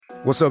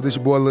What's up, this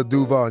your boy Lil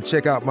Duval, and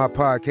check out my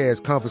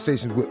podcast,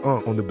 Conversations with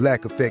Unc, on the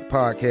Black Effect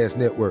Podcast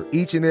Network.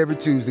 Each and every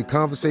Tuesday,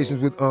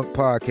 Conversations with Unc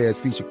podcast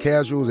feature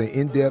casuals and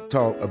in-depth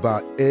talk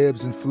about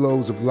ebbs and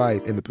flows of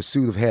life and the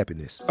pursuit of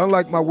happiness.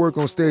 Unlike my work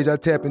on stage, I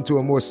tap into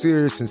a more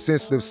serious and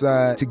sensitive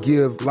side to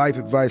give life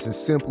advice and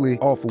simply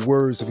offer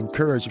words of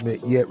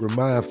encouragement, yet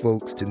remind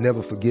folks to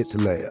never forget to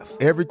laugh.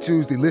 Every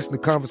Tuesday, listen to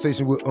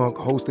Conversations with Unc,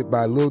 hosted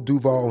by Lil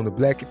Duval on the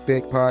Black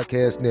Effect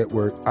Podcast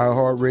Network,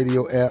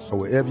 iHeartRadio app, or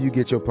wherever you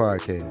get your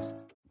podcasts.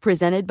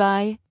 Presented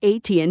by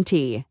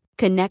AT&T.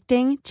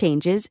 Connecting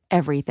changes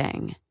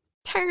everything.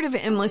 Tired of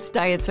endless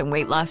diets and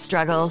weight loss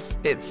struggles?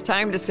 It's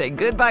time to say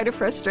goodbye to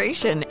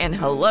frustration and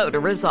hello to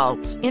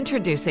results.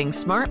 Introducing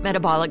Smart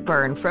Metabolic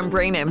Burn from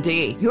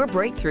BrainMD, your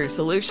breakthrough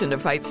solution to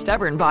fight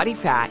stubborn body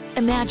fat.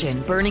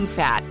 Imagine burning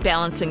fat,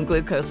 balancing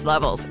glucose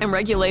levels, and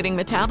regulating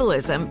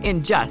metabolism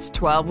in just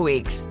 12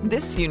 weeks.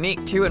 This unique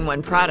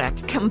 2-in-1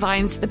 product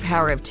combines the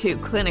power of 2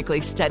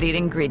 clinically studied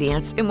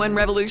ingredients in one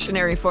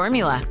revolutionary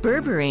formula.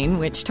 Berberine,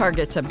 which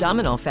targets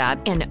abdominal fat,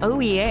 and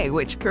OEA,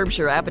 which curbs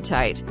your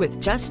appetite.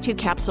 With just 2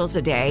 capsules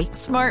a day,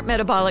 Smart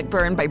Metabolic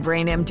Burn by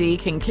BrainMD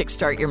can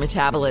kickstart your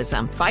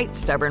metabolism, fight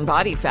stubborn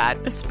body fat,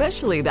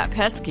 especially that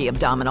pesky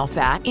abdominal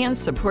fat, and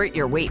support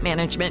your weight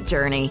management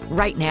journey.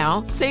 Right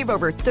now, save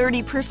over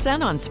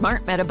 30% on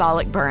Smart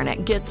Metabolic Burn at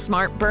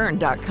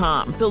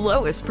GetSmartBurn.com. The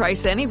lowest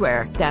price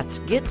anywhere.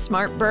 That's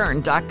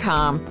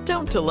GetSmartBurn.com.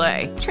 Don't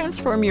delay.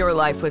 Transform your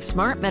life with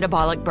Smart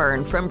Metabolic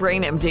Burn from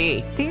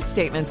BrainMD. These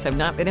statements have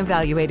not been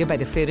evaluated by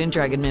the Food and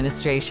Drug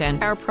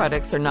Administration. Our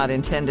products are not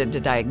intended to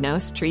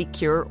diagnose, treat,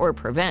 cure, or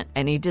prevent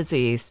any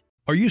disease.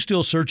 Are you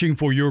still searching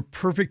for your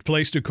perfect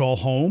place to call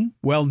home?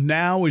 Well,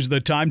 now is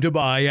the time to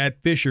buy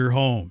at Fisher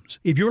Homes.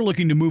 If you're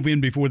looking to move in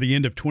before the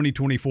end of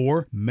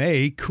 2024,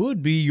 May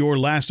could be your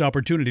last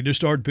opportunity to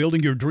start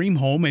building your dream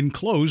home and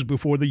close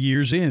before the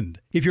year's end.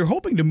 If you're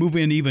hoping to move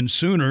in even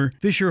sooner,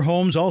 Fisher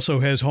Homes also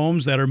has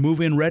homes that are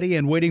move-in ready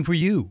and waiting for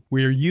you,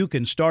 where you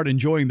can start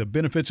enjoying the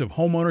benefits of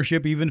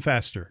homeownership even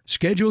faster.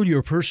 Schedule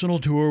your personal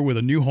tour with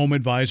a new home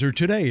advisor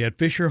today at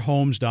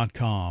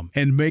FisherHomes.com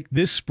and make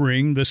this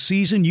spring the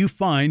season you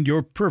find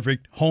your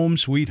perfect home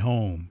sweet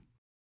home.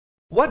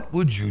 What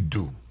would you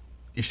do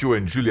if you were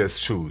in Julia's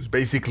shoes?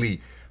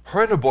 Basically,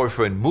 her and her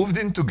boyfriend moved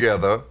in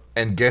together,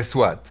 and guess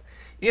what?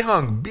 He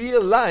hung beer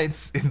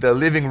lights in the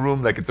living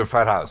room like it's a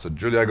frat house. So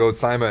Julia goes,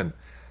 Simon,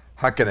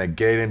 how can I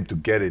get him to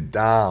get it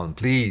down,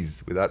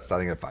 please, without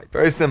starting a fight?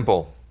 Very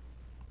simple.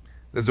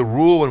 There's a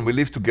rule when we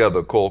live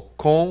together called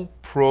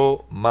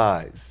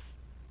compromise,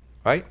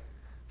 right?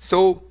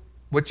 So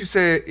what you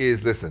say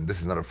is, listen,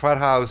 this is not a frat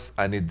house,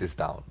 I need this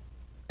down.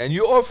 And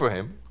you offer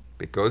him,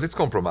 because it's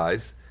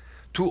compromise,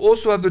 to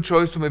also have the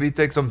choice to maybe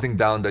take something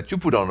down that you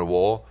put on the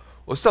wall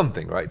or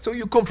something, right? So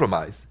you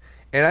compromise.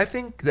 And I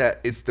think that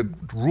it's the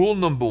rule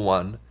number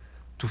 1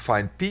 to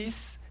find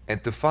peace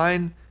and to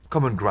find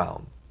common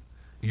ground.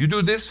 You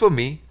do this for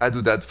me, I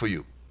do that for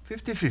you.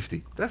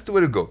 50-50. That's the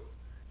way to go.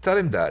 Tell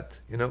him that,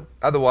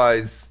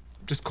 Otherwise,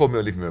 just call me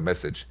or leave me a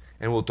message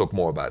and we'll talk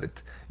more about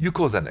it. You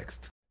call that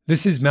next.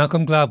 This is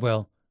Malcolm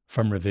Gladwell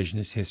from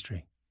Revisionist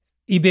History.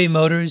 eBay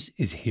Motors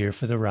is here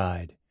for the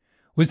ride.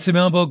 With some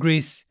elbow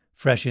grease,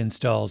 fresh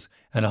installs,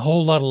 and a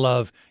whole lot of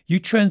love, you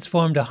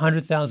transformed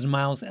 100,000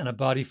 miles and a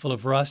body full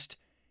of rust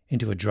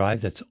into a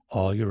drive that's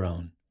all your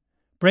own.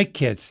 Brake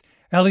kits,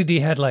 LED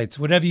headlights,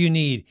 whatever you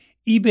need,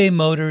 eBay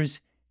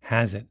Motors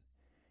has it.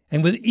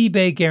 And with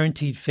eBay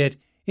Guaranteed Fit,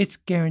 it's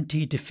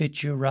guaranteed to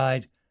fit your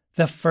ride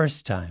the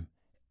first time,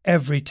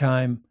 every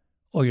time,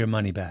 or your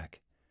money back.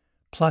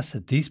 Plus,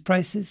 at these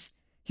prices,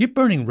 you're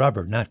burning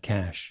rubber, not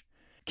cash.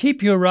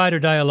 Keep your ride or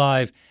die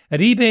alive at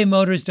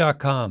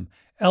ebaymotors.com.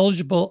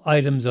 Eligible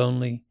items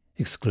only.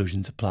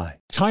 Exclusions apply.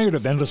 Tired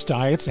of endless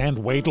diets and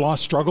weight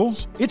loss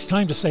struggles? It's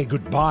time to say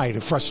goodbye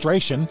to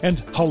frustration and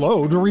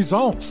hello to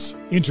results.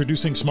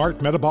 Introducing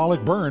Smart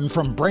Metabolic Burn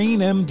from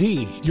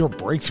BrainMD, your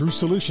breakthrough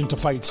solution to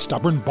fight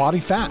stubborn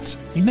body fat.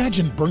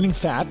 Imagine burning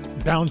fat,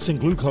 balancing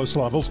glucose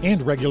levels,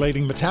 and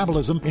regulating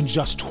metabolism in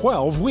just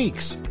 12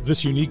 weeks.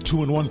 This unique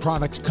 2-in-1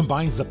 product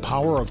combines the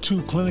power of 2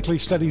 clinically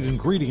studied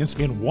ingredients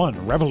in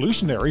one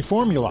revolutionary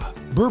formula.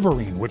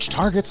 Berberine, which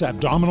targets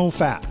abdominal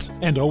fat,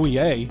 and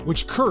OEA,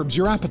 which curbs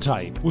your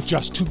appetite. With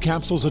just 2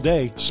 capsules a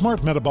day,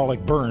 Smart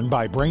Metabolic Burn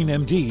by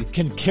BrainMD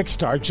can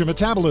kickstart your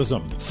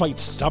metabolism, fight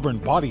stubborn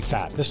body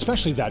fat,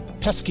 especially that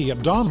pesky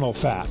abdominal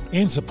fat,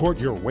 and support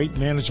your weight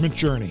management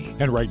journey.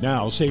 And right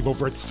now, save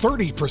over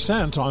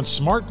 30% on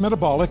Smart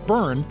Metabolic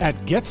Burn at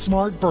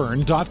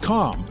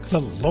GetSmartBurn.com.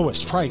 The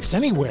lowest price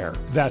anywhere.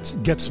 That's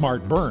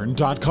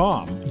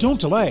GetSmartBurn.com. Don't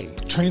delay.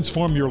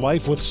 Transform your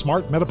life with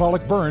Smart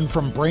Metabolic Burn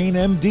from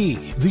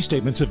BrainMD. These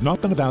statements have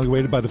not been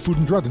evaluated by the Food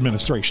and Drug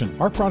Administration.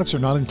 Our products are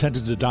not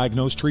intended to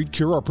diagnose, treat,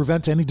 cure, or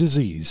prevent any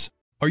disease.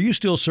 Are you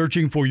still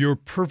searching for your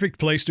perfect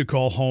place to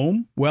call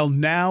home? Well,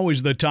 now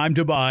is the time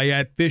to buy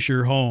at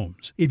Fisher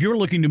Homes. If you're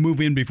looking to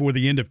move in before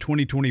the end of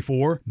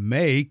 2024,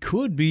 May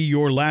could be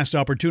your last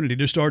opportunity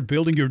to start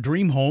building your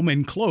dream home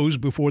and close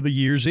before the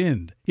year's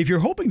end. If you're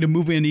hoping to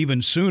move in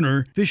even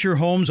sooner, Fisher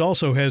Homes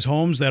also has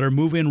homes that are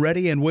move-in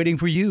ready and waiting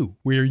for you,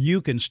 where you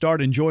can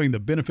start enjoying the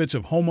benefits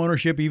of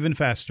homeownership even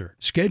faster.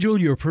 Schedule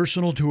your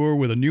personal tour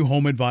with a new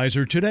home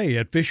advisor today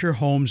at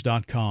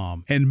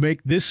FisherHomes.com and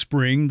make this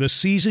spring the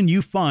season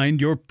you find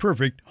your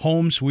perfect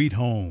home sweet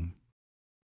home.